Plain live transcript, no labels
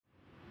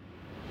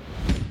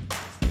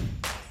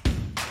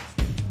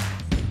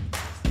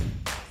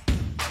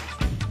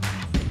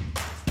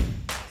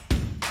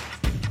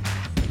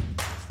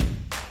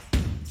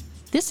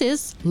This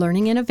is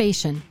Learning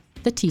Innovation,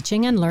 the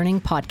Teaching and Learning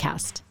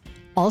Podcast,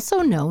 also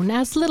known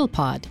as Little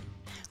Pod.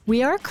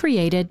 We are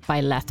created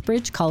by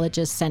Lethbridge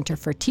College's Centre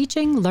for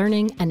Teaching,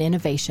 Learning and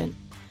Innovation,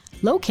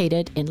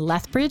 located in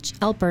Lethbridge,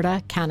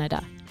 Alberta,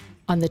 Canada,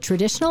 on the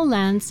traditional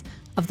lands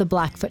of the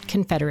Blackfoot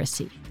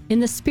Confederacy.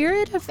 In the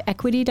spirit of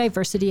equity,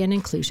 diversity and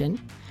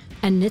inclusion,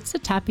 and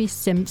Nitsitapi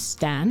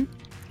Simstan,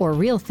 or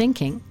real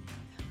thinking,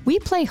 we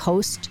play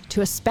host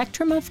to a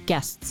spectrum of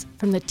guests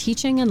from the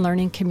teaching and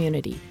learning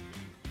community.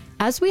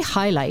 As we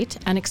highlight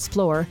and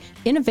explore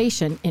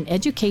innovation in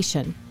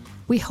education,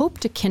 we hope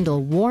to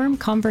kindle warm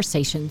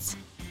conversations,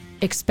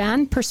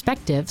 expand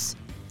perspectives,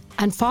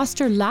 and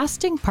foster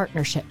lasting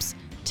partnerships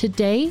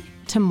today,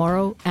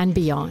 tomorrow, and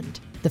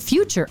beyond. The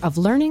future of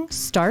learning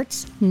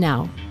starts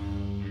now.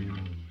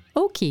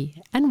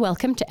 Oki, and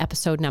welcome to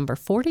episode number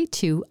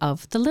 42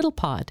 of The Little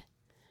Pod.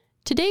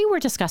 Today we're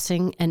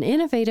discussing an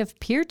innovative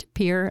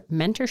peer-to-peer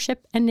mentorship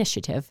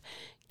initiative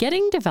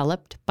getting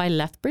developed by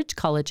Lethbridge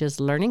College's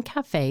Learning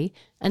Cafe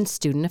and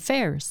Student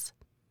Affairs.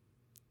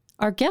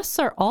 Our guests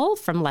are all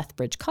from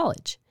Lethbridge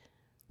College.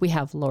 We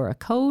have Laura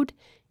Code,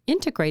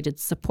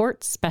 Integrated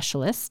Support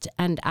Specialist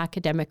and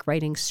Academic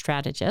Writing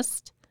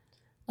Strategist,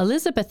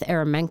 Elizabeth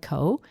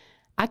Eremenko,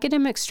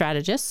 Academic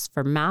Strategist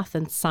for Math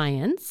and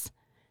Science,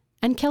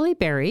 and Kelly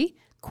Berry,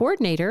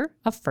 Coordinator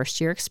of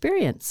First Year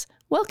Experience.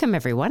 Welcome,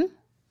 everyone.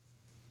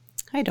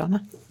 Hi,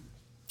 Donna.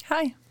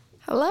 Hi.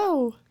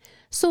 Hello.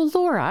 So,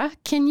 Laura,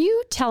 can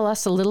you tell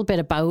us a little bit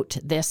about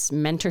this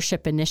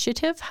mentorship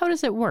initiative? How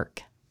does it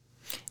work?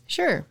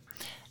 Sure.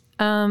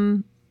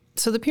 So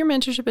the Peer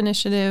Mentorship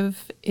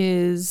Initiative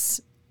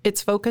is,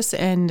 its focus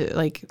and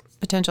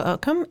potential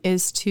outcome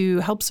is to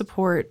help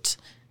support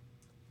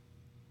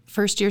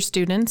first-year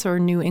students or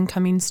new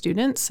incoming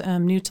students,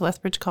 new to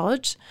Lethbridge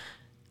College.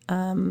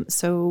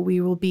 So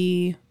we will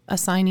be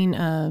assigning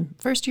a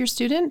first-year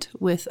student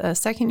with a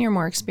second-year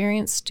more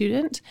experienced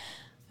student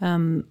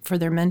for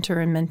their mentor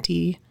and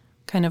mentee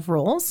kind of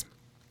roles.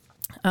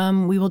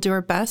 We will do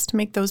our best to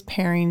make those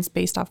pairings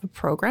based off a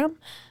program.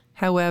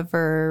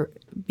 However,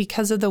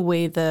 because of the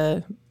way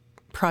the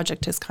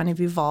project has kind of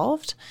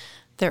evolved,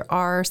 there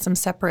are some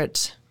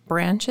separate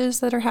branches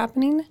that are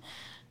happening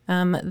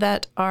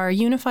that are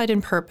unified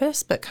in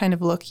purpose, but kind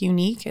of look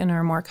unique and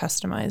are more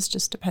customized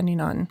just depending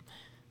on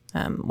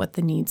what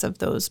the needs of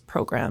those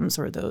programs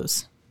or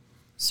those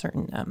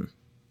certain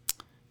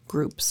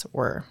groups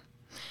were.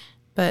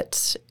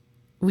 But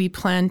we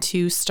plan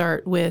to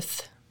start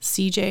with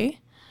CJ,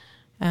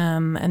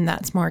 and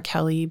that's more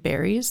Kelly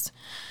Berry's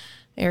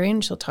area,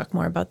 and she'll talk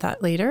more about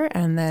that later.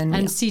 And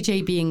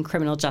CJ being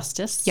criminal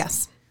justice?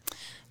 Yes.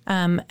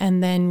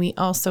 And then we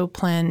also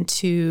plan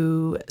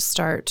to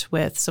start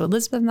with, so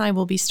Elizabeth and I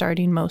will be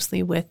starting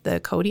mostly with the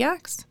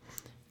Kodiaks.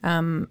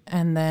 And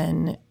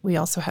then we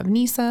also have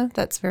NISA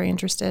that's very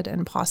interested,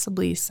 and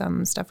possibly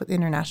some stuff with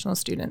international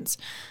students.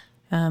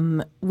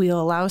 We'll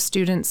allow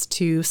students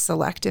to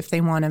select if they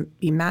want to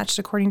be matched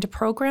according to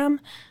program,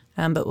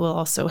 but we'll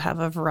also have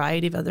a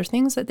variety of other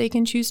things that they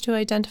can choose to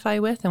identify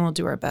with, and we'll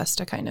do our best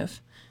to kind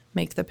of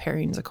make the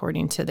pairings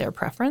according to their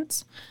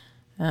preference.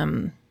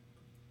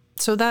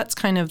 So that's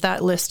kind of,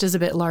 that list is a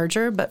bit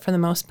larger, but for the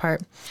most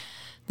part,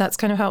 that's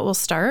kind of how it will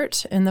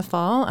start in the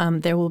fall.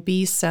 There will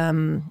be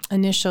some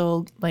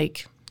initial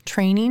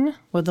training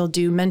where they'll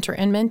do mentor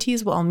and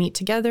mentees will all meet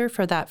together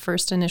for that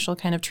first initial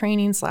kind of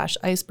training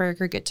 /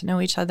 icebreaker, get to know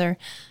each other.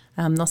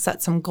 They'll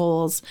set some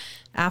goals.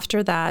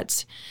 After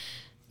that,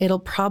 it'll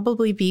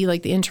probably be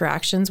the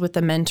interactions with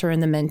the mentor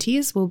and the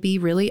mentees will be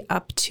really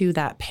up to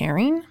that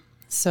pairing.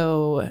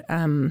 So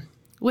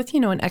with,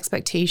 an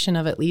expectation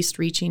of at least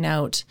reaching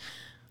out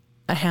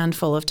a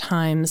handful of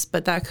times,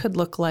 but that could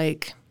look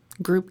like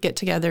group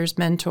get-togethers,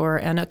 mentor,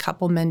 and a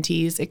couple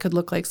mentees. It could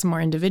look like some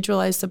more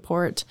individualized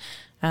support.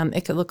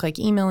 It could look like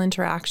email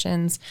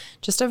interactions,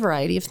 just a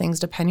variety of things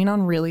depending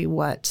on really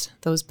what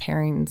those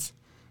pairings,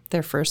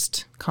 their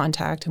first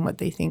contact and what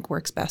they think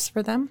works best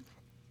for them.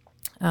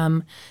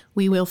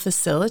 We will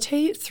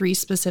facilitate 3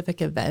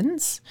 specific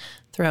events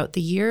throughout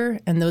the year,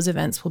 and those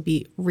events will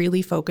be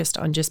really focused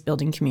on just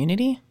building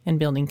community and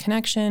building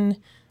connection,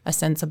 a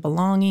sense of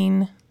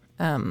belonging,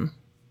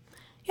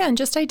 and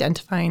just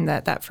identifying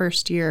that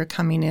first year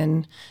coming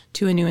in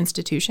to a new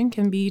institution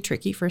can be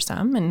tricky for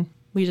some, and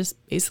we just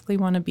basically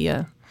want to be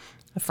a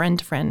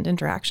friend-to-friend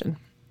interaction.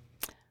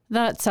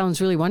 That sounds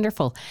really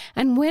wonderful.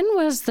 And when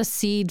was the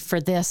seed for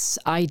this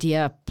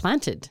idea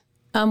planted?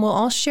 Well,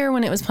 I'll share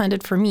when it was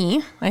planted for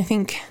me. I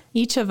think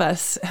each of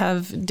us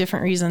have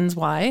different reasons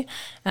why.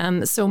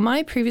 So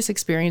my previous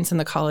experience in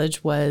the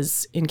college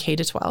was in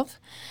K-12.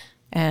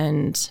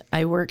 And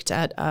I worked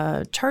at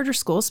a charter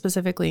school,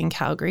 specifically in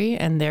Calgary,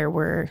 and there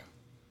were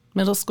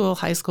middle school,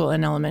 high school,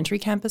 and elementary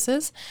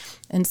campuses.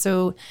 And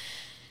so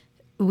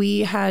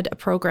we had a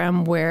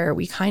program where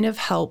we kind of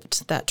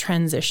helped that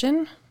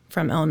transition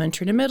from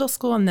elementary to middle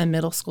school and then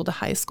middle school to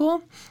high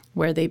school,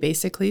 where they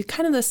basically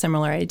kind of the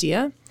similar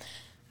idea.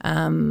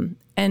 And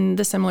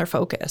the similar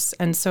focus.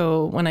 And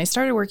so when I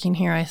started working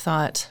here, I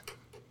thought,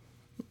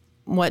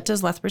 what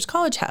does Lethbridge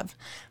College have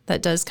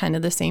that does kind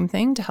of the same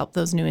thing to help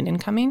those new and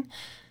incoming?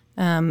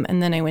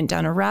 And then I went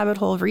down a rabbit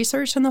hole of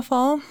research in the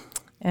fall,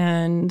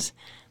 and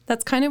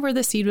that's kind of where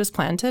the seed was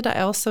planted. I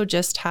also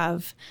just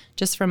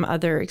from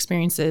other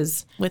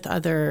experiences with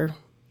other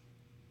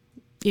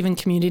even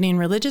community and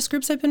religious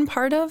groups I've been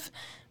part of,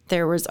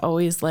 there was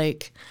always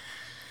like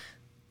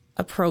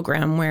a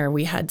program where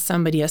we had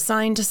somebody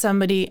assigned to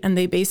somebody and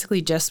they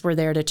basically just were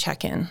there to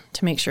check in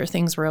to make sure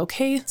things were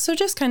okay. So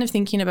just kind of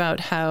thinking about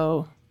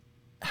how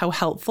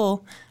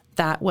helpful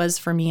that was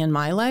for me in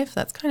my life.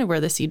 That's kind of where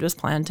the seed was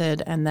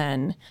planted. And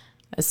then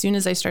as soon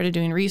as I started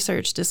doing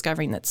research,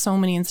 discovering that so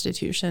many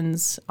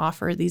institutions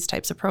offer these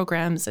types of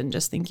programs and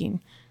just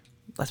thinking,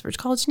 Lethbridge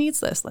College needs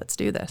this, let's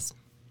do this.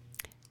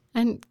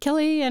 And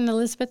Kelly and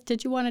Elizabeth,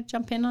 did you want to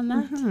jump in on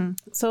that? Mm-hmm.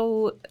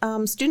 So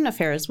Student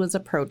Affairs was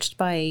approached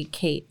by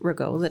Kate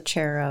Rigaud, the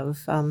chair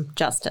of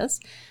Justice,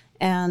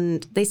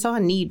 and they saw a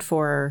need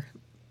for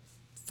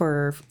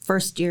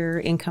first-year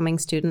incoming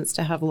students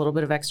to have a little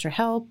bit of extra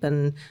help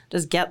and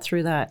just get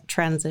through that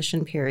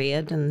transition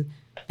period.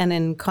 And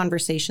in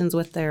conversations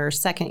with their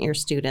second-year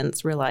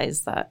students,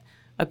 realized that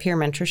a peer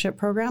mentorship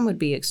program would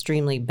be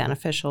extremely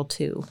beneficial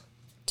to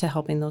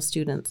helping those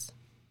students.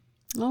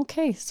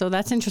 Okay, so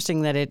that's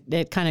interesting that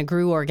it kind of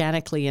grew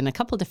organically in a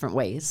couple different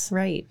ways.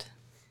 Right.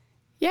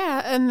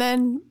 Yeah, and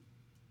then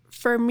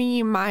for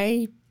me,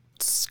 my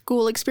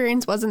school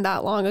experience wasn't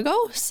that long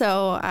ago,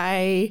 so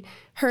I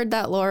heard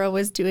that Laura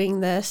was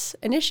doing this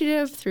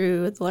initiative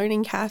through the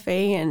Learning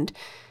Cafe, and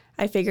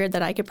I figured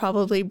that I could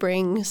probably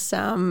bring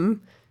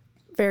some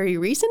very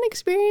recent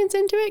experience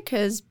into it,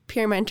 because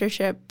peer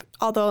mentorship,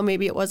 although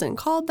maybe it wasn't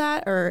called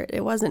that or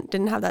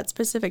didn't have that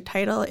specific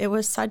title, it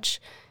was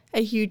such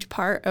a huge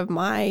part of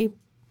a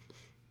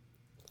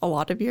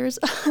lot of years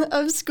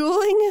of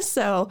schooling.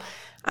 So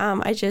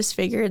I just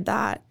figured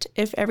that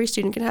if every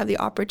student can have the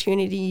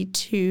opportunity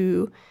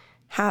to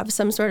have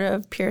some sort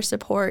of peer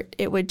support,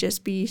 it would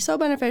just be so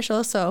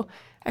beneficial. So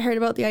I heard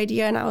about the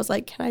idea and I was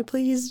like, can I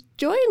please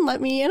join?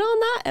 Let me in on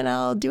that and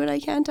I'll do what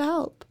I can to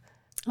help.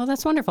 Oh,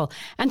 that's wonderful.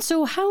 And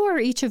so how are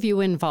each of you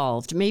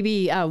involved?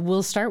 Maybe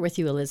we'll start with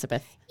you,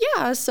 Elizabeth.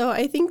 Yeah, so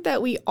I think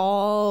that we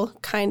all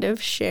kind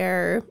of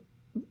share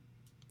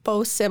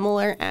both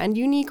similar and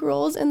unique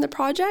roles in the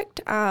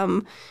project.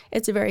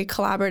 It's a very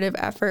collaborative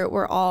effort.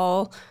 We're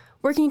all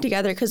working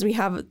together because we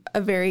have a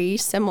very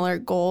similar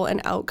goal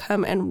and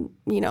outcome and,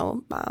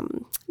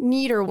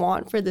 need or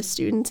want for the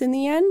students in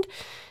the end.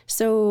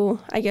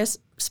 So I guess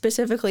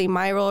specifically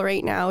my role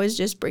right now is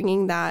just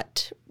bringing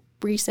that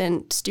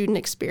recent student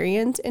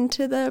experience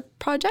into the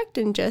project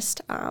and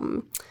just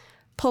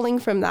pulling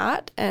from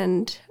that.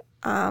 And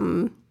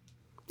I'm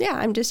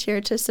just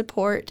here to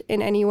support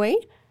in any way.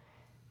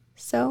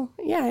 So,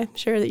 I'm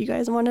sure that you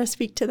guys want to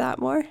speak to that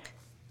more.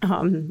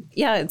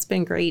 It's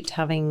been great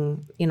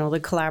having,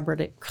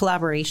 the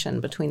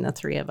collaboration between the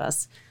three of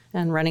us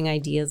and running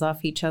ideas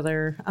off each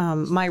other.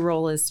 My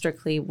role is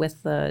strictly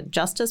with the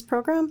Justice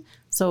program,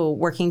 so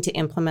working to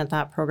implement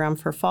that program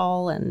for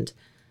fall. And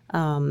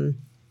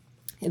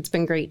it's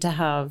been great to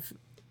have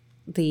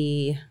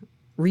the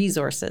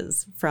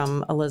resources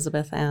from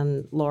Elizabeth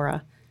and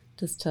Laura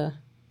just to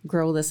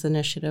grow this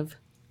initiative.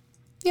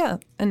 Yeah,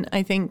 and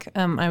I think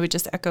I would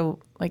just echo,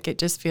 it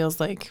just feels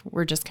like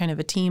we're just kind of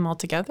a team all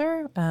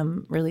together,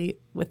 really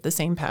with the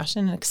same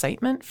passion and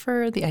excitement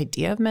for the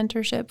idea of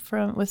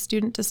mentorship with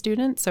student to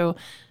student. So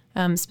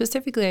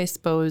specifically, I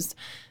suppose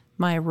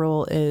my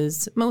role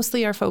is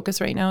mostly our focus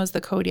right now is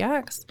the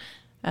Kodiaks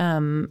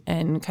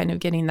and kind of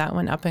getting that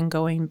one up and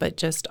going, but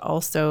just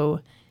also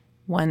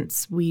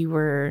once we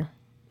were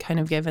kind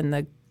of given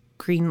the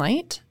green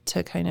light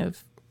to kind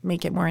of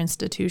make it more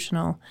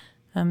institutional,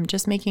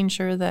 just making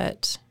sure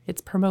that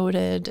it's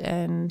promoted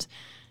and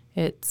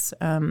it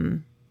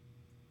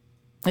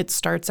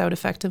starts out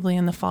effectively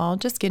in the fall,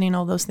 just getting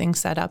all those things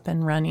set up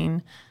and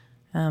running.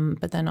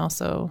 But then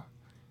also,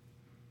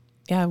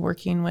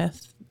 working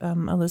with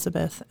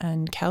Elizabeth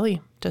and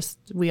Kelly,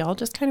 we all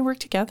just kind of work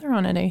together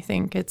on it. I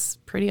think it's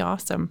pretty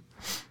awesome.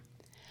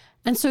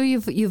 And so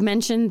you've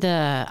mentioned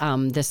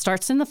the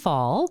starts in the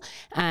fall,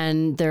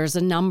 and there's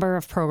a number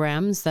of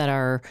programs that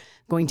are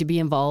going to be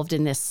involved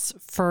in this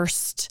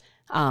first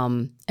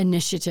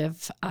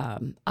initiative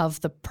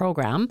of the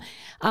program.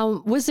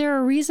 Was there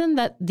a reason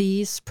that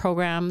these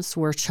programs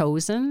were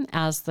chosen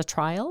as the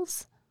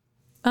trials?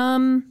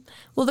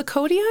 Well, the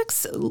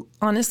Kodiaks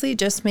honestly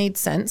just made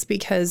sense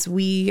because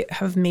we've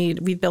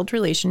built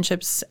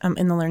relationships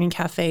in the Learning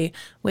Cafe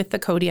with the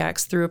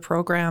Kodiaks through a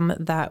program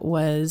that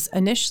was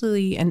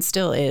initially and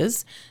still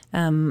is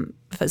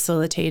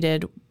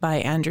facilitated by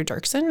Andrew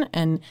Dirksen,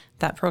 and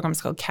that program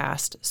is called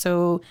CAST.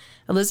 So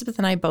Elizabeth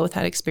and I both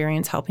had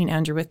experience helping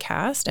Andrew with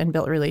CAST and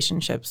built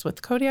relationships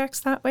with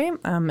Kodiaks that way,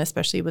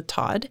 especially with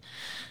Todd.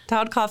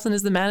 Todd Coughlin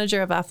is the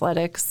manager of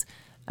athletics.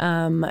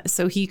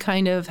 So he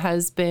kind of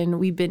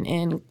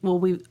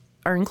we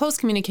are in close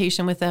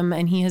communication with him,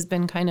 and he has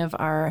been kind of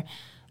our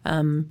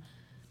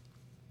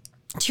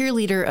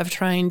cheerleader of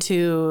trying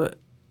to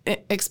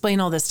explain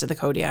all this to the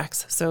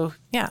Kodiaks. So,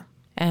 yeah.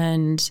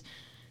 And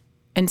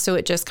And so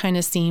it just kind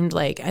of seemed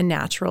like a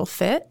natural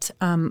fit.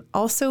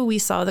 Also, we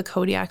saw the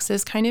Kodiaks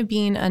as kind of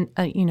being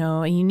a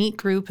unique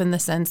group in the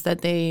sense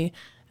that they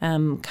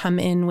come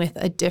in with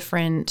a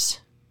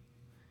different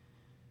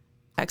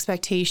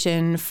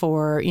expectation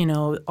for,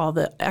 all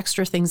the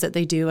extra things that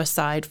they do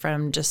aside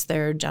from just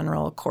their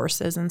general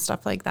courses and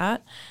stuff like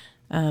that.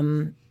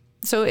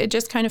 So it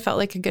just kind of felt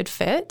like a good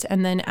fit.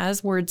 And then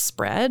as word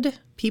spread,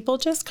 people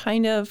just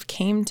kind of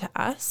came to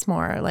us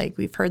more like,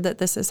 we've heard that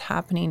this is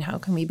happening. How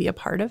can we be a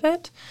part of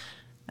it?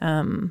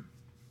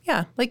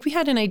 Like we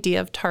had an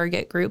idea of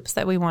target groups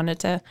that we wanted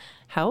to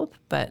help,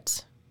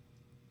 but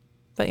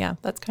yeah,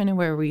 that's kind of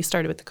where we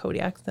started with the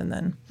Kodiaks. And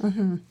then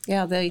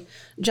the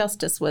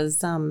Justice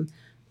was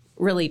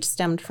really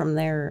stemmed from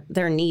their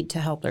need to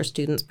help their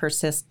students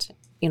persist,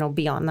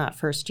 beyond that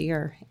first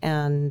year,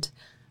 and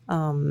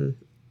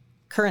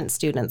current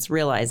students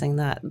realizing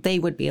that they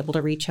would be able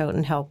to reach out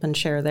and help and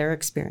share their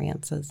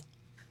experiences.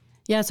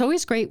 Yeah, it's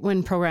always great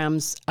when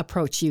programs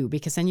approach you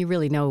because then you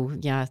really know,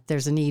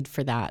 there's a need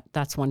for that.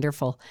 That's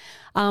wonderful.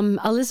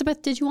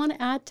 Elizabeth, did you want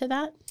to add to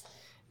that?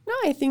 No,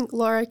 I think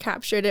Laura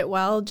captured it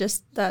well,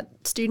 just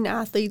that student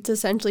athletes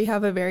essentially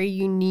have a very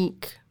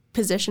unique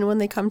position when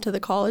they come to the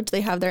college.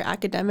 They have their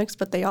academics,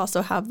 but they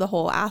also have the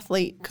whole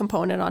athlete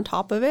component on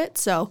top of it.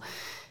 So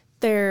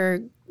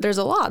there's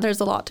a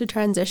lot to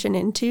transition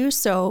into.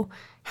 So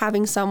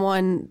having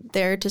someone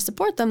there to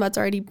support them that's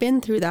already been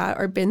through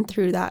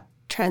that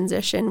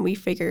transition, we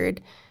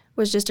figured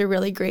was just a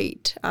really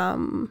great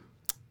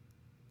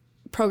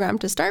program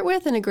to start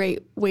with and a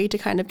great way to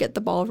kind of get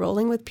the ball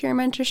rolling with peer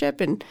mentorship.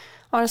 And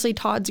honestly,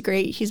 Todd's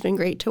great. He's been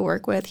great to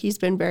work with. He's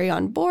been very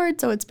on board.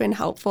 So it's been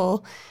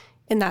helpful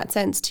in that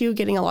sense too,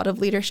 getting a lot of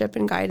leadership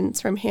and guidance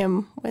from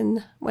him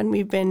when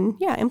we've been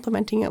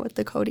implementing it with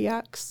the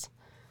Kodiaks.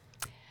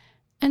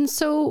 And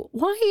so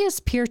why is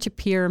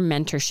peer-to-peer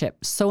mentorship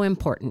so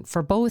important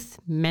for both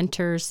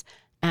mentors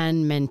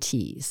and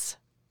mentees?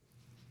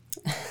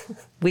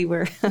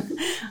 We're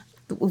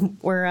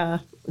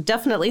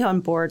definitely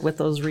on board with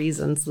those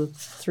reasons, the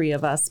three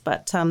of us.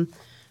 But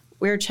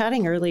we were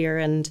chatting earlier,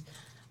 and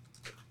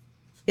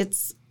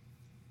it's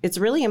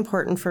really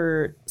important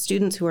for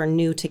students who are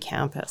new to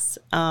campus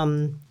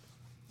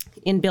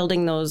in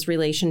building those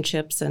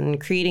relationships and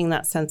creating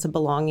that sense of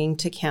belonging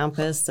to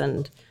campus,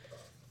 and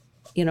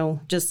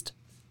just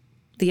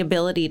the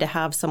ability to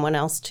have someone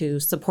else to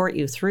support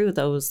you through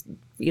those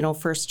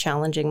first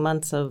challenging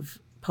months of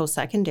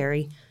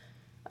post-secondary.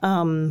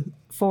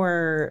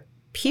 For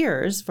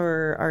peers,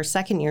 for our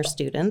second-year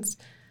students,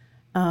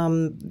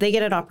 they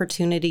get an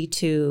opportunity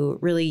to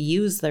really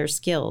use their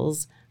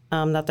skills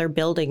that they're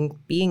building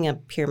being a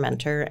peer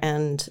mentor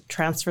and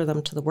transfer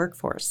them to the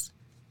workforce.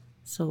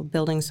 So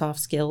building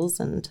soft skills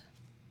and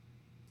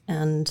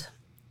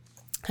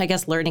I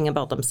guess learning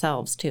about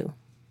themselves too.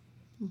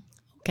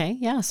 Okay,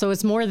 yeah. So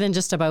it's more than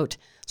just about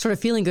sort of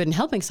feeling good and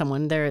helping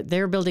someone.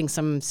 They're building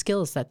some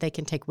skills that they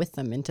can take with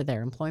them into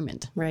their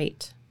employment.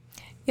 Right.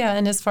 Yeah,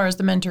 and as far as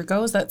the mentor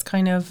goes, that's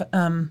kind of,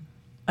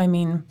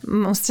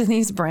 most of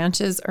these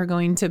branches are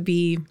going to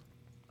be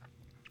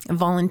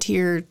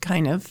volunteer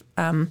kind of,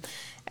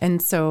 and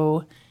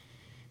so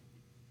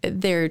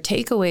their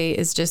takeaway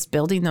is just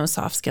building those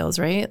soft skills,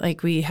 right?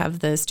 Like we have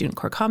the student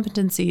core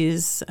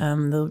competencies,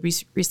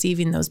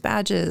 receiving those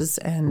badges,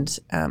 and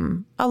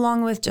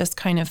along with just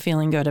kind of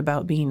feeling good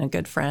about being a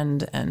good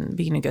friend and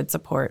being a good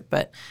support.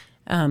 But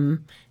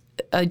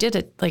I did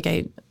it,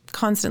 I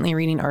constantly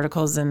reading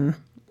articles and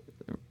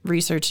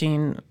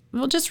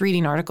just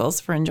reading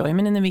articles for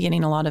enjoyment. In the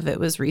beginning, a lot of it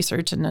was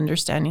research and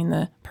understanding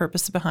the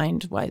purpose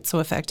behind why it's so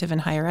effective in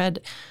higher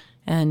ed.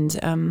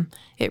 And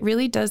it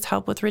really does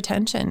help with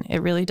retention.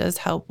 It really does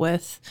help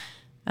with,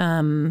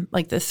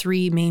 the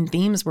three main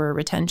themes were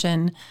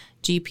retention,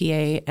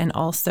 GPA, and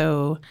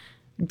also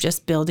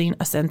just building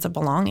a sense of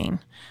belonging.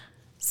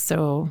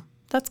 So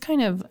that's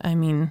kind of,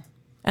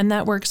 and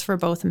that works for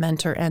both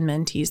mentor and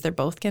mentees. They're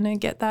both going to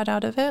get that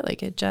out of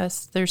it.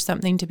 There's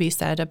something to be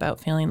said about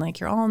feeling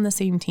like you're all on the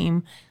same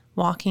team,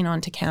 walking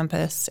onto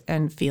campus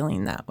and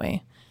feeling that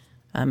way.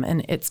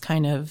 And it's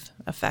kind of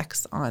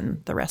effects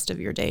on the rest of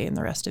your day and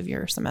the rest of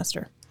your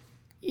semester.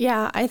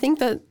 Yeah, I think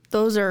that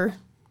those are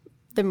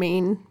the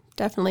main,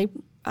 definitely,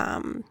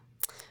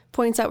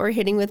 points that we're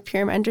hitting with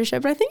peer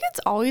mentorship. But I think it's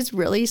always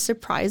really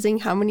surprising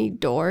how many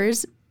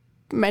doors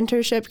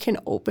mentorship can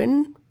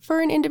open for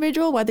an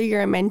individual, whether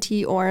you're a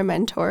mentee or a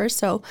mentor.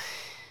 So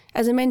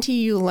as a mentee,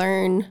 you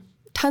learn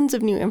tons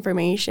of new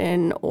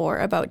information or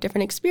about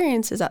different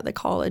experiences at the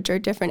college or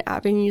different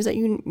avenues that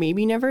you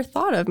maybe never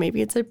thought of.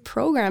 Maybe it's a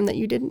program that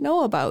you didn't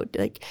know about.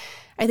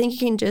 I think you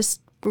can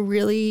just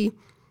really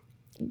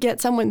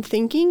get someone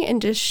thinking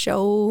and just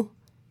show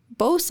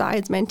both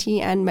sides,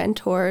 mentee and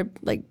mentor,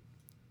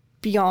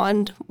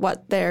 beyond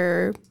what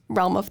their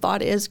realm of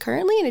thought is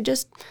currently. And it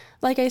just,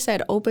 like I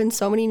said, opens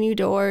so many new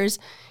doors.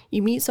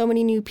 You meet so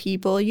many new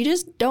people. You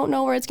just don't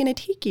know where it's going to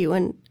take you.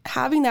 And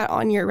having that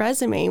on your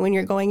resume when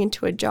you're going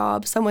into a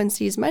job, someone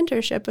sees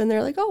mentorship and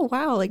they're like, oh,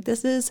 wow,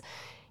 this is,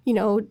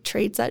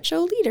 traits that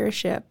show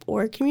leadership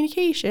or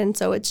communication.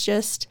 So it's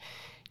just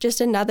just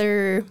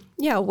another,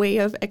 way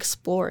of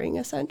exploring,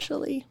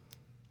 essentially.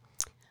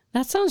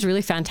 That sounds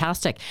really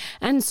fantastic.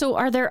 And so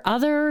are there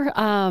other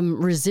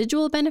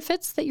residual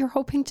benefits that you're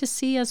hoping to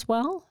see as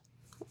well?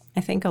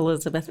 I think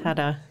Elizabeth had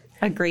a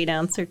great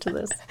answer to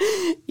this.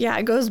 Yeah,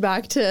 it goes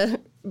back to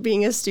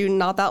being a student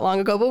not that long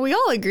ago, but we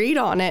all agreed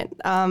on it.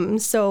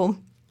 So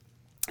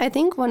I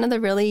think one of the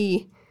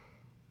really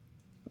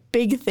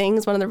big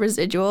things, one of the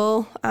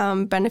residual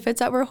benefits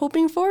that we're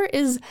hoping for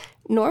is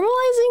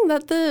normalizing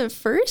that the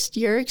first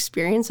year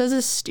experience as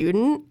a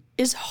student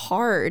is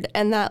hard,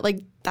 and that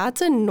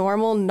that's a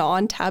normal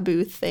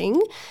non-taboo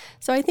thing.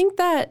 So I think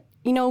that,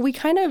 we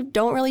kind of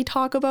don't really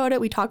talk about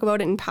it. We talk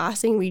about it in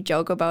passing. We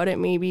joke about it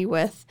maybe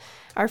with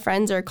our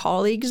friends or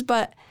colleagues.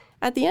 But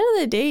at the end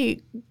of the day,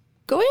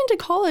 going to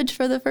college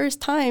for the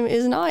first time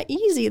is not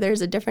easy.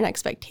 There's a different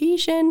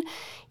expectation.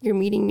 You're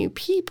meeting new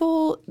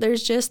people.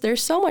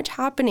 There's so much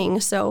happening.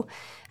 So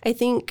I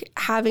think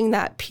having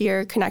that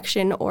peer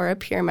connection or a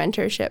peer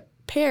mentorship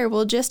pair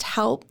will just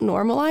help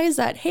normalize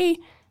that, hey,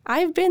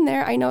 I've been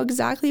there. I know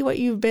exactly what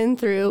you've been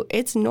through.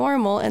 It's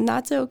normal and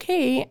that's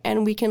okay.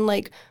 And we can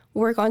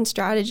work on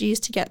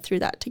strategies to get through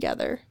that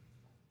together.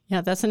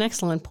 Yeah, that's an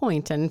excellent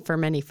point. And for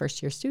many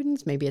first year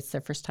students, maybe it's their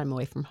first time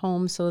away from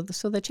home. So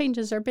the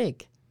changes are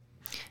big.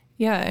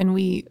 Yeah. And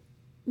we,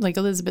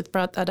 Elizabeth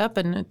brought that up,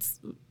 and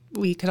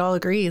we could all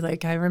agree.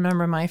 I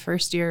remember my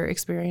first year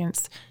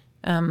experience.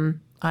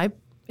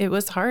 It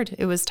was hard.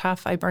 It was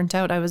tough. I burnt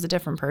out. I was a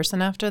different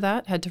person after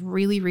that. Had to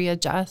really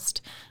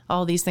readjust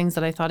all these things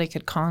that I thought I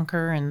could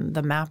conquer, and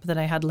the map that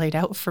I had laid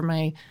out for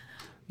my,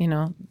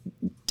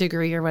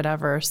 degree or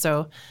whatever.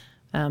 So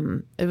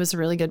it was a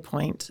really good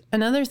point.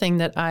 Another thing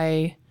that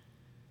I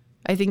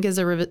think is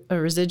a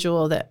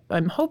residual that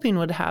I'm hoping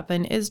would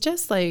happen is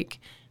just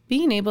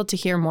being able to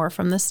hear more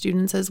from the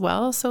students as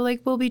well. So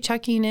we'll be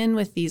checking in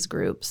with these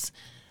groups.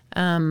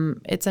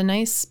 It's a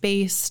nice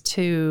space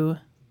to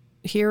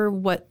hear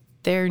what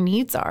their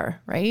needs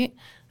are, right?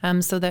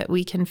 So that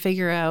we can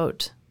figure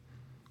out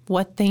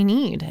what they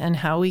need and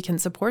how we can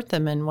support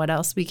them and what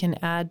else we can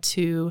add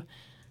to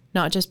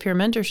not just peer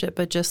mentorship,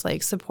 but just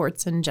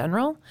supports in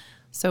general.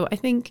 So I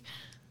think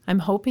I'm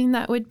hoping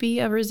that would be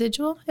a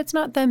residual. It's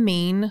not the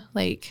main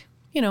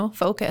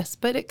focus,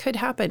 but it could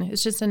happen.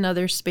 It's just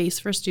another space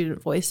for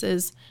student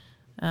voices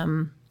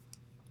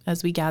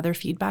as we gather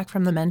feedback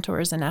from the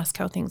mentors and ask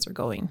how things are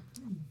going.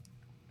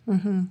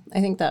 Mm-hmm. I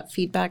think that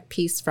feedback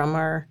piece from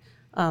our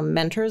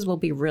mentors will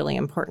be really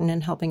important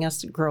in helping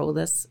us grow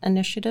this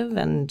initiative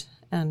and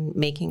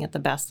making it the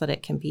best that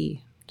it can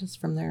be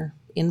just from their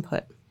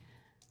input.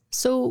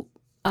 So,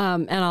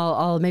 and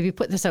I'll maybe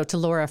put this out to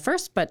Laura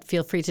first, but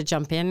feel free to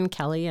jump in,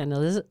 Kelly and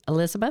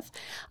Elizabeth.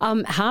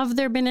 Have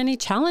there been any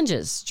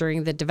challenges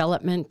during the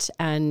development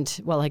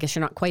and, I guess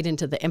you're not quite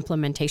into the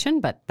implementation,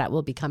 but that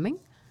will be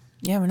coming?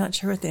 Yeah, we're not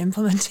sure what the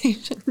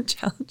implementation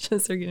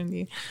challenges are going to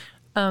be.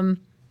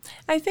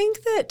 I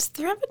think that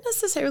there haven't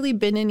necessarily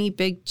been any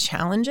big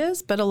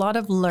challenges, but a lot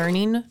of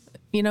learning,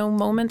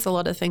 moments, a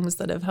lot of things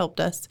that have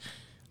helped us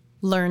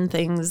learn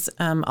things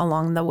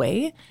along the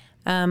way.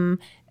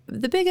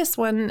 The biggest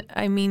one,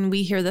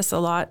 we hear this a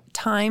lot.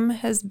 Time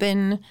has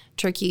been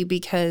tricky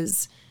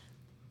because,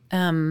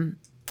 so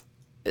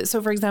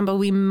for example,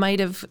 we might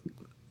have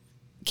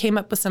came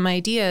up with some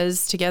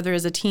ideas together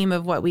as a team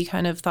of what we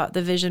kind of thought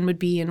the vision would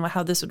be and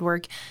how this would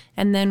work.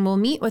 And then we'll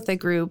meet with a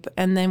group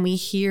and then we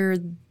hear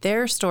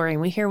their story.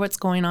 We hear what's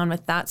going on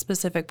with that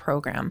specific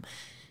program.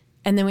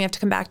 And then we have to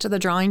come back to the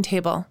drawing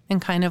table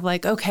and kind of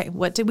okay,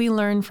 what did we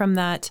learn from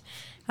that?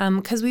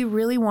 Because we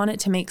really want it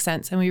to make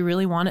sense and we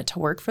really want it to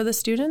work for the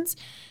students.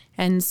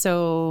 And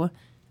so,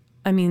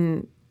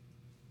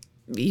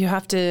 you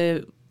have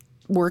to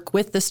work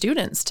with the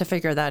students to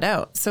figure that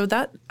out. So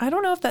that, I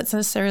don't know if that's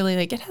necessarily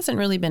it hasn't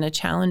really been a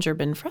challenge or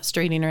been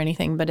frustrating or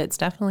anything, but it's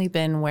definitely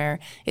been where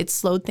it's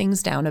slowed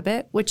things down a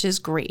bit, which is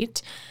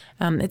great.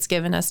 It's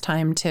given us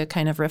time to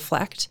kind of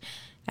reflect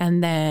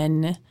and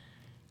then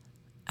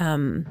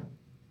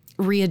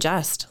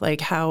readjust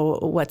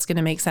what's going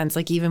to make sense.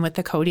 Even with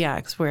the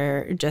Kodiaks,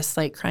 we're just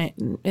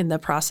in the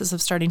process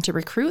of starting to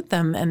recruit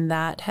them. And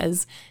that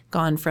has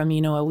gone from,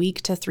 a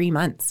week to 3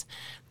 months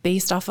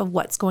based off of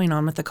what's going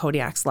on with the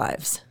Kodiaks'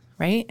 lives,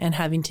 right? And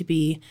having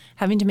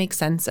to make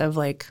sense of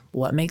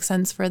what makes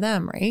sense for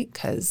them, right?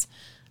 Because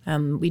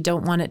we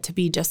don't want it to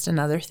be just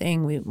another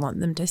thing. We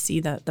want them to see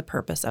the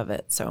purpose of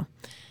it. So,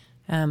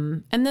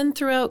 and then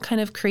throughout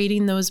kind of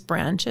creating those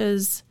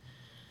branches,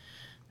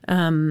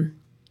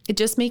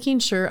 just making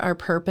sure our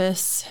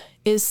purpose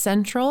is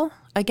central.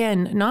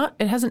 Again,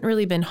 it hasn't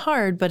really been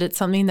hard, but it's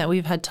something that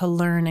we've had to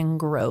learn and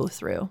grow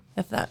through,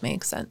 if that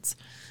makes sense.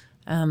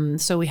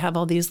 So we have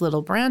all these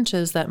little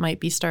branches that might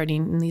be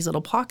starting and these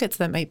little pockets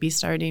that might be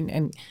starting.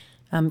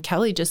 And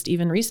Kelly just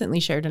even recently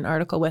shared an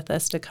article with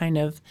us to kind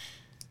of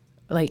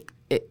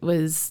it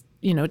was,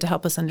 to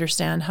help us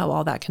understand how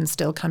all that can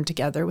still come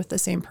together with the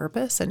same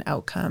purpose and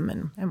outcome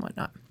and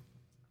whatnot.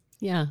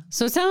 Yeah.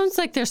 So it sounds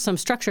like there's some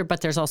structure,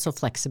 but there's also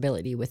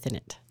flexibility within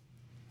it.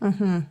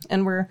 Mm-hmm.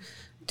 And we're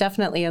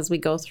definitely as we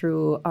go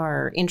through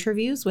our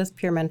interviews with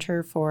Peer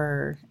Mentor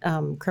for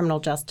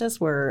criminal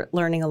justice, we're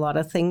learning a lot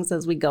of things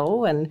as we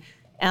go and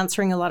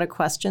answering a lot of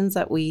questions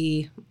that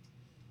we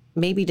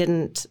maybe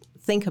didn't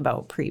think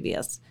about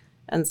previous.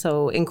 And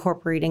so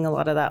incorporating a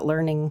lot of that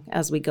learning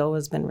as we go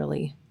has been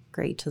really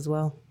great as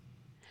well.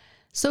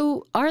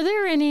 So are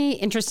there any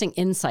interesting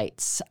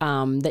insights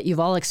that you've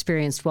all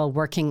experienced while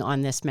working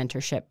on this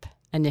mentorship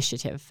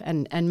initiative?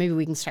 And maybe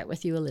we can start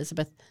with you,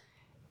 Elizabeth.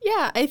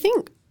 Yeah, I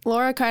think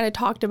Laura kind of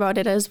talked about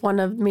it as one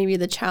of maybe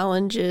the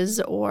challenges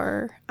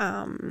or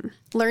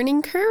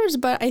learning curves,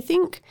 but I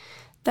think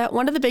that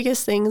one of the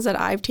biggest things that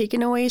I've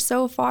taken away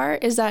so far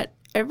is that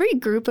every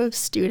group of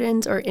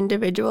students or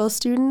individual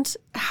students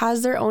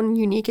has their own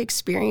unique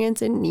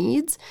experience and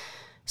needs.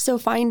 So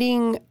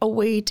finding a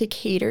way to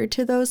cater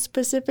to those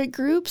specific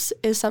groups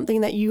is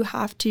something that you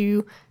have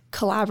to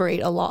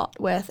collaborate a lot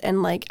with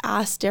and like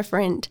ask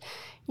different,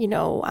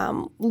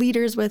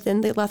 leaders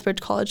within the Lethbridge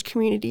College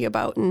community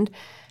about. And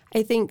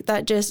I think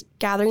that just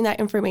gathering that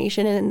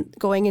information and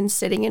going and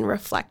sitting and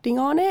reflecting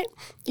on it,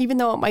 even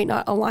though it might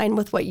not align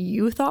with what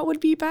you thought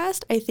would be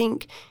best, I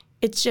think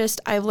it's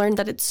just, I've learned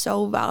that it's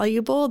so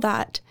valuable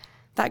that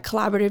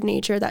collaborative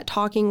nature, that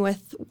talking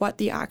with what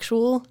the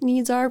actual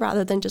needs are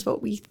rather than just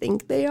what we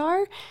think they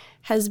are,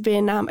 has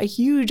been a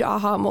huge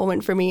aha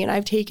moment for me. And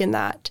I've taken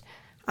that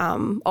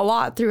a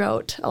lot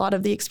throughout a lot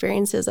of the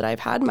experiences that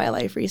I've had in my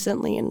life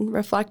recently and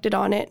reflected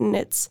on it. And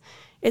it's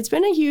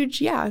been a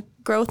huge,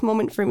 growth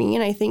moment for me.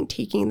 And I think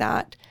taking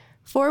that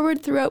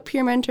forward throughout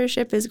peer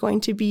mentorship is going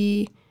to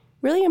be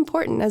really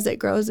important as it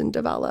grows and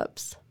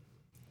develops.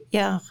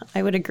 Yeah,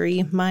 I would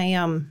agree.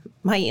 My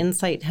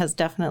insight has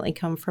definitely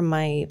come from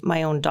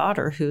my own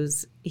daughter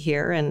who's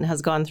here and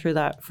has gone through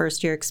that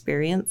first year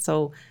experience.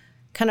 So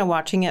kind of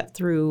watching it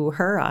through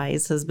her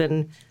eyes has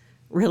been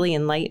really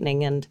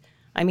enlightening. And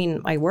I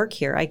mean, I work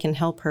here. I can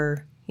help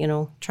her,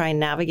 try and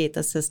navigate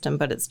the system,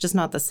 but it's just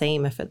not the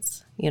same if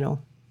it's,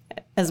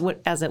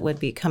 as it would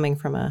be coming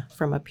from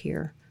a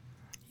peer.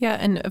 Yeah,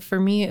 and for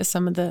me,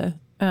 some of the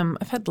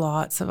I've had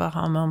lots of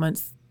aha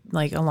moments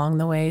like along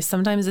the way.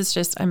 Sometimes it's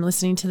just I'm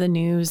listening to the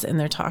news and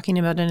they're talking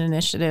about an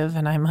initiative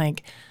and I'm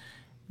like,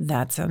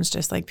 that sounds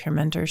just like peer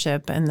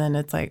mentorship. And then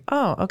it's like,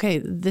 oh, okay,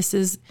 this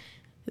is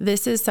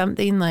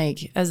something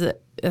like as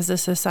a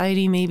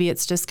society, maybe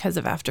it's just because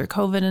of after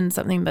COVID and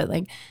something, but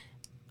like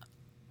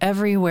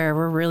everywhere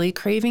we're really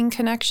craving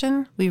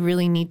connection. We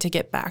really need to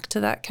get back to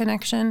that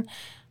connection.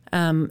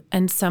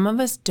 And some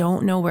of us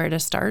don't know where to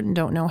start and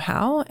don't know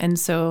how. And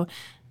so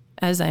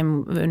as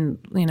I'm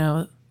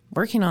been,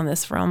 working on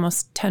this for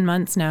almost 10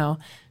 months now,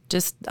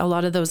 just a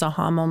lot of those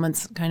aha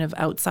moments kind of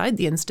outside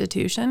the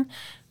institution.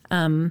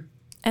 And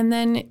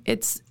then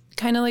it's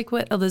kind of like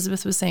what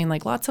Elizabeth was saying,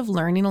 like lots of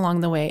learning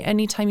along the way.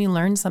 Anytime you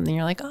learn something,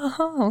 you're like,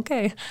 oh,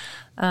 okay.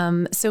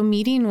 So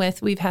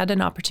we've had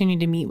an opportunity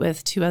to meet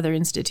with 2 other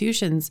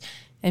institutions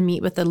and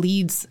meet with the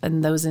leads in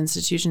those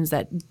institutions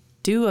that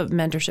do a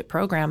mentorship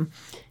program.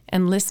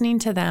 And listening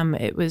to them,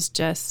 it was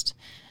just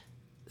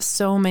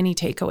so many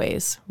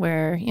takeaways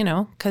where,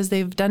 because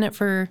they've done it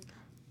for,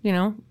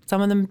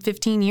 some of them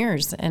 15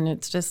 years and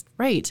it's just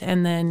right.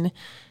 And then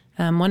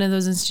one of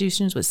those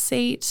institutions was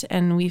SAIT,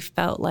 and we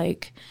felt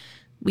like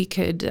we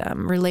could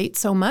relate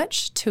so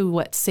much to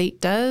what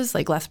SAIT does,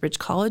 like Lethbridge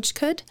College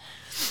could.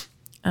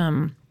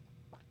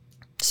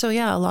 So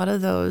yeah, a lot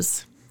of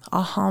those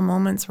aha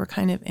moments were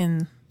kind of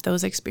in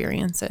those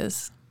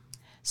experiences.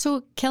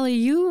 So Kelly,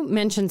 you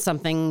mentioned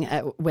something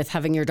with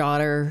having your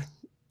daughter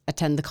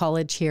attend the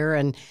college here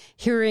and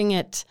hearing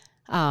it,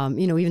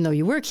 even though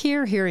you work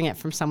here, hearing it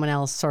from someone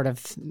else sort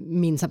of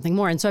means something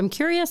more. And so I'm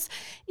curious,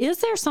 is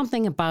there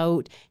something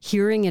about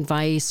hearing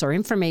advice or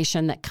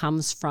information that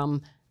comes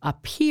from a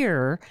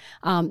peer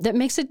that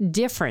makes it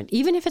different,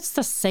 even if it's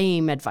the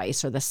same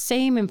advice or the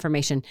same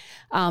information,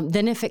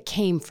 than if it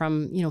came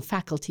from,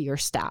 faculty or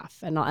staff?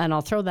 And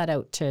I'll throw that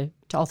out to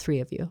all 3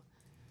 of you.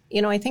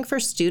 I think for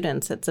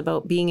students, it's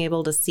about being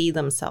able to see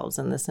themselves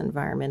in this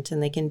environment,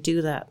 and they can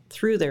do that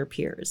through their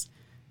peers.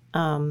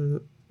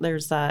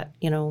 There's that,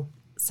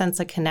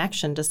 sense of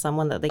connection to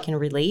someone that they can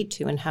relate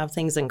to and have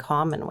things in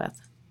common with.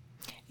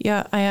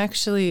 Yeah, I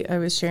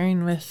was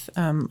sharing with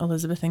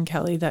Elizabeth and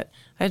Kelly that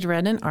I'd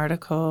read an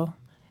article,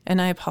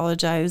 and I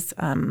apologize.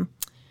 I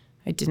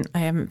don't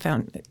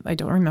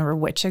remember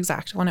which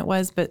exact one it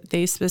was, but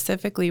they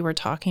specifically were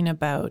talking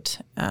about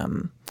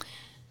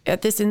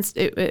at this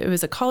it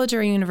was a college or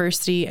a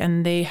university,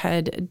 and they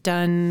had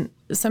done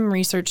some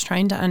research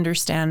trying to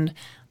understand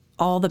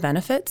all the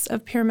benefits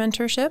of peer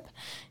mentorship.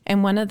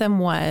 And one of them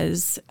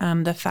was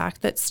the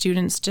fact that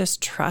students just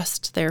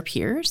trust their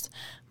peers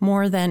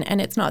more than,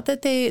 and it's not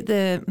that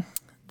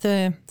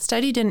the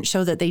study didn't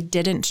show that they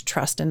didn't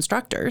trust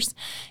instructors.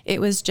 It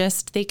was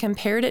just,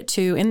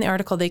 in the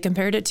article, they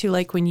compared it to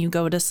like when you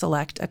go to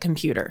select a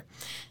computer.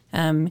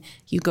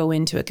 You go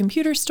into a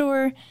computer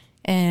store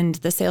and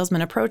the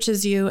salesman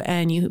approaches you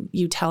and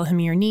you tell him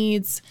your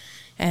needs,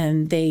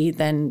 and they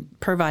then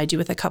provide you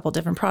with a couple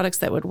different products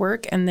that would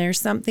work. And there's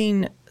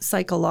something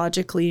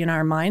psychologically in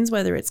our minds,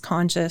 whether it's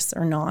conscious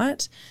or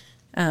not,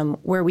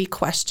 where we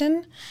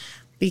question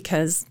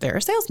because they're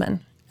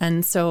salesmen.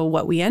 And so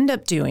what we end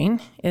up doing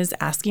is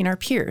asking our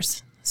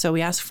peers. So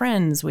we ask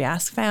friends, we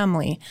ask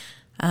family.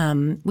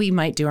 We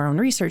might do our own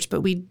research,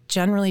 but we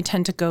generally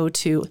tend to go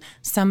to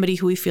somebody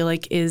who we feel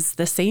like is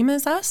the same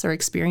as us or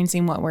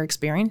experiencing what we're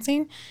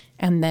experiencing,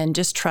 and then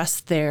just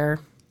trust their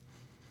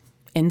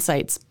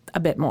insights a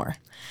bit more.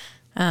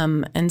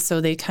 And so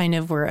they kind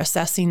of were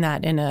assessing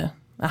that in a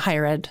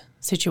higher ed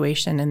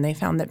situation, and they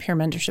found that peer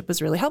mentorship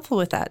was really helpful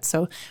with that.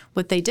 So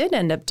what they did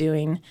end up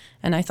doing,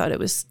 and I thought it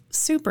was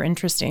super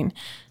interesting,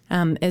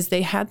 is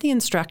they had the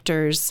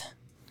instructors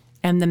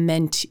and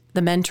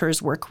the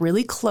mentors work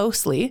really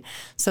closely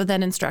so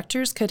that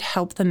instructors could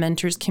help the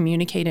mentors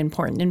communicate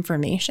important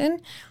information,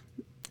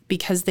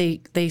 because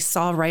they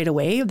saw right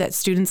away that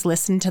students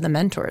listened to the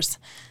mentors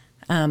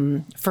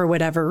for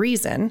whatever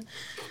reason.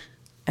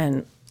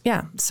 And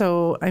yeah,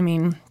 so I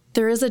mean,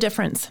 there is a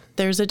difference.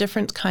 There's a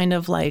different kind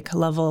of like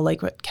level,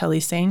 like what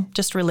Kelly's saying,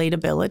 just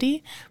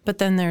relatability. But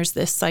then there's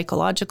this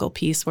psychological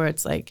piece where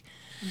it's like,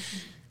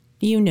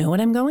 you know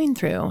what I'm going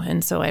through.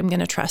 And so I'm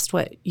going to trust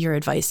what your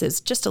advice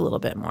is just a little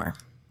bit more.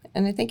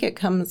 And I think it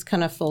comes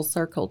kind of full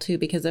circle too,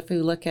 because if we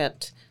look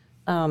at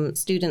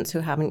students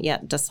who haven't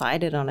yet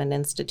decided on an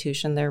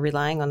institution, they're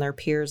relying on their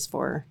peers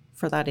for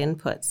that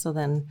input. So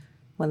then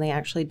when they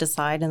actually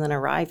decide and then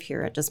arrive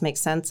here, it just makes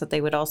sense that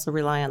they would also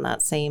rely on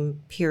that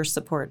same peer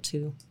support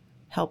to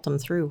help them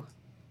through.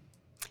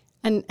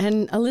 And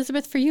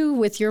Elizabeth, for you,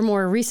 with your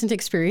more recent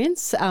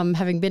experience,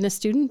 having been a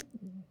student,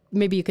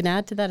 maybe you can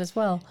add to that as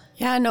well.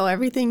 Yeah, no,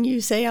 everything you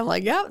say, I'm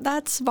like, yep,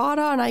 that's spot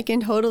on. I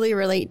can totally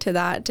relate to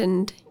that.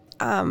 And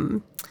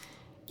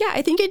yeah,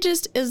 I think it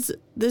just is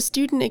the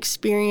student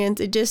experience.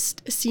 It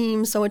just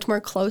seems so much more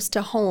close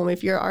to home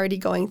if you're already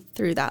going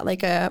through that.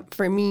 Like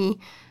for me,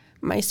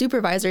 my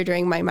supervisor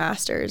during my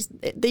master's,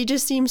 they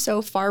just seem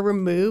so far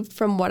removed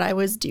from what I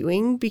was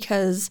doing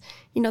because,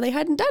 you know, they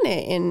hadn't done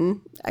it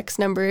in X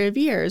number of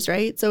years,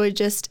 right? So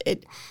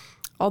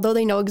although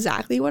they know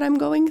exactly what I'm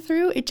going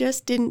through, it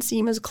just didn't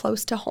seem as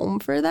close to home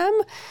for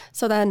them.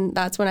 So then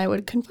that's when I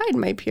would confide in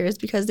my peers,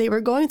 because they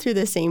were going through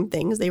the same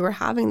things. They were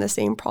having the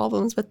same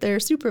problems with their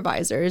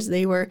supervisors.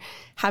 They were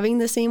having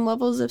the same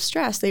levels of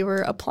stress. They were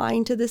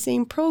applying to the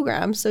same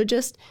program. So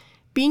just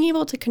being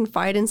able to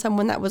confide in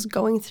someone that was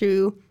going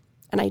through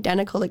an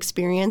identical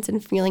experience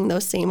and feeling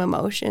those same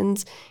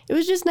emotions, it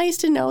was just nice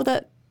to know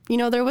that, you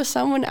know, there was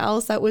someone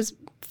else that was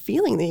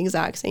feeling the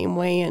exact same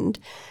way. And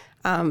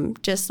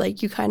just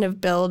like you kind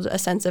of build a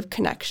sense of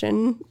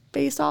connection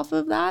based off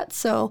of that.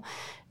 So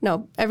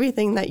no,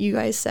 everything that you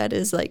guys said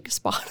is like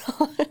spot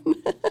on.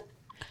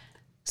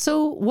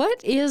 So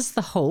what is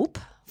the hope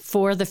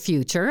for the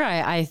future?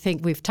 I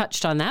think we've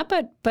touched on that,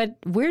 but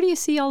where do you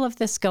see all of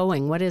this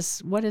going? What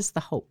is the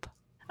hope?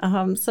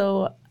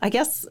 So I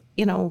guess,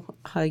 you know,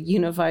 a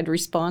unified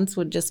response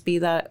would just be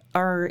that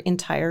our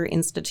entire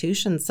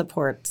institution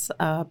supports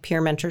a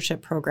peer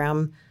mentorship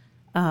program,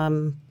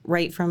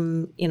 right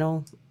from, you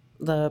know,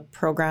 the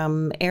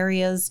program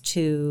areas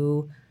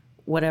to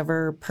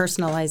whatever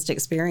personalized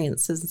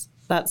experiences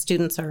that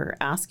students are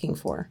asking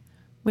for.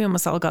 We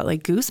almost all got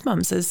like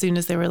goosebumps as soon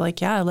as they were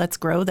like, yeah, let's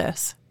grow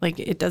this. Like,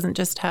 it doesn't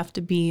just have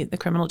to be the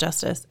criminal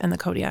justice and the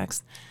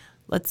Kodiaks.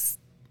 Let's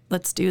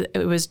do it.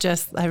 It was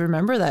just, I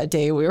remember that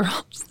day we were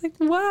all just like,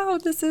 wow,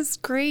 this is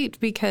great,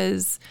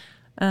 because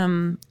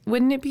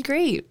wouldn't it be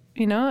great?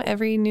 You know,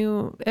 every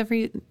new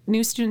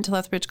student to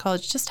Lethbridge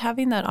College, just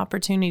having that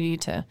opportunity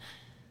to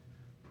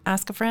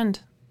ask a friend,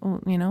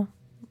 you know,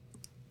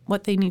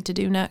 what they need to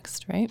do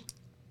next, right?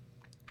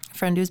 A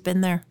friend who's been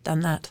there,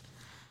 done that.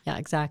 Yeah,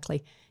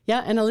 exactly.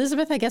 Yeah, and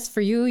Elizabeth, I guess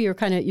for you,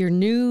 you're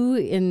new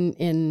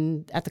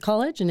in at the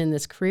college and in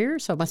this career,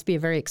 so it must be a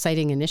very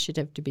exciting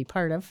initiative to be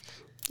part of.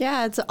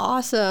 Yeah, it's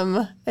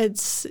awesome.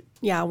 It's,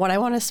 what I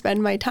want to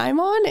spend my time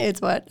on. It's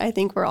what I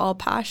think we're all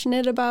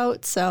passionate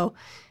about. So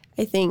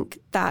I think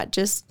that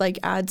just like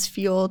adds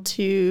fuel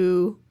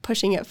to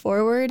pushing it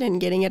forward and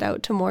getting it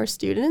out to more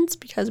students,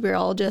 because we're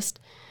all just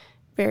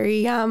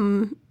very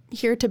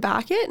here to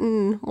back it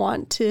and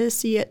want to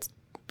see it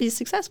be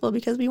successful,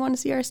 because we want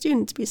to see our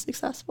students be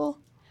successful.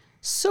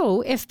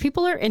 So if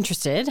people are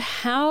interested,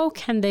 how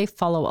can they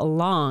follow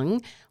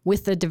along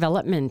with the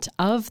development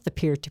of the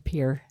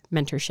peer-to-peer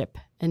mentorship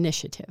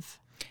initiative?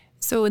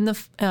 So in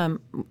the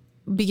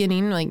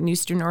beginning, like new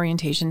student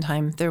orientation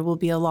time, there will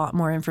be a lot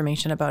more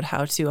information about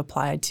how to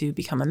apply to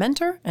become a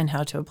mentor and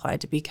how to apply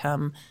to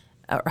become,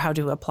 or how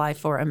to apply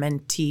for a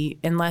mentee,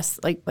 unless,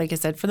 like I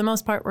said, for the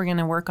most part, we're going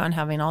to work on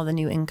having all the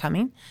new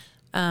incoming.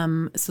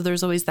 So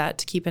there's always that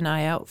to keep an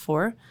eye out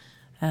for.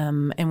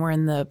 And we're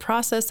in the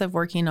process of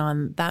working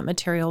on that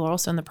material. We're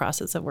also in the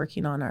process of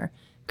working on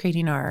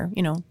creating our,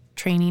 you know,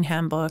 training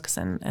handbooks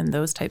and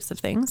those types of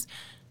things.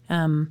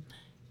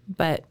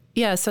 But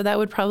yeah, so that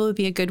would probably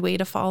be a good way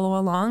to follow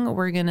along.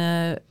 We're going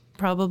to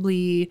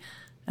probably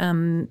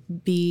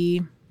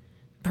be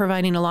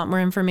providing a lot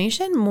more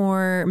information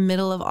more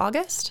middle of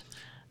August,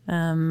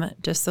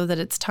 just so that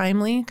it's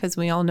timely, because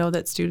we all know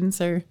that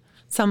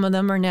some of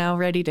them are now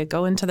ready to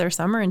go into their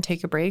summer and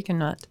take a break and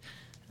not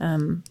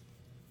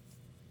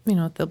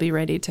they'll be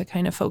ready to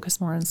kind of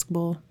focus more on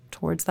school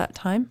towards that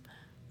time.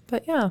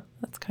 But yeah,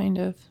 that's kind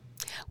of.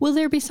 Will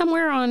there be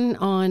somewhere on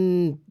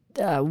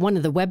one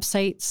of the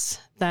websites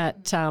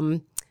that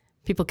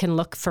people can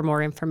look for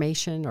more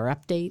information or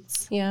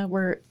updates? Yeah,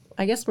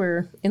 I guess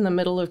we're in the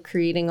middle of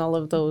creating all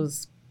of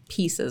those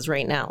pieces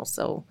right now.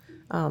 So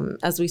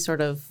as we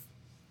sort of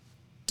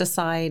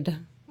decide,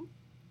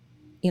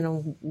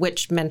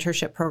 which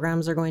mentorship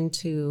programs are going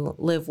to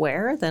live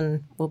where,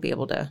 then we'll be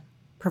able to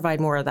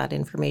provide more of that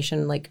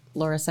information. Like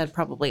Laura said,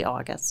 probably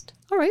August.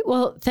 All right.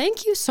 Well,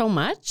 thank you so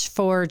much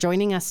for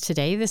joining us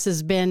today. This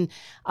has been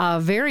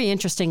very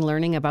interesting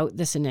learning about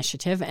this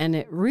initiative, and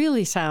it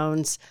really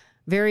sounds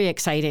very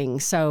exciting.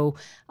 So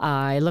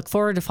I look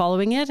forward to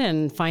following it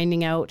and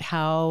finding out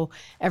how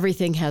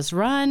everything has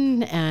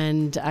run.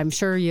 And I'm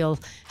sure you'll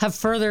have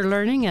further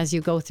learning as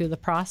you go through the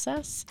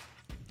process.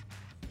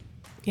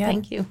 Yeah.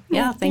 Thank you.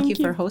 Yeah. Thank you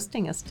for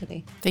hosting us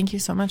today. Thank you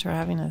so much for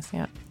having us.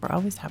 Yeah. We're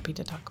always happy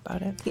to talk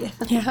about it.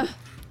 Yeah.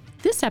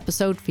 This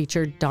episode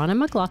featured Donna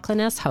McLaughlin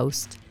as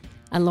host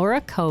and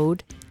Laura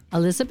Code,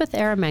 Elizabeth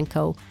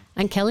Aramenko,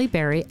 and Kelly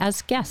Berry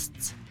as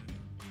guests.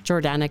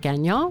 Jordana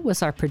Gagnon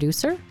was our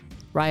producer.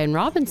 Ryan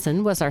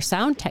Robinson was our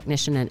sound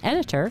technician and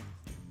editor.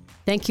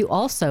 Thank you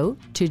also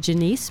to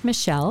Janice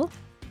Michelle,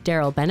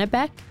 Daryl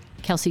Benebeck,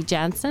 Kelsey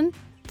Jansen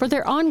for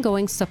their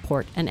ongoing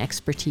support and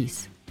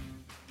expertise.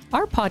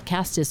 Our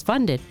podcast is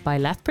funded by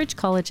Lethbridge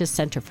College's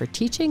Centre for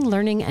Teaching,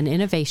 Learning and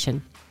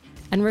Innovation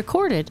and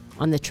recorded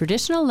on the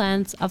traditional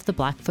lands of the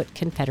Blackfoot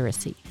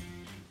Confederacy.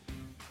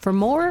 For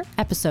more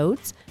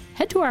episodes,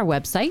 head to our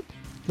website,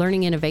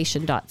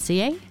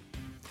 learninginnovation.ca.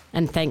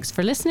 And thanks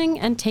for listening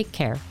and take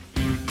care.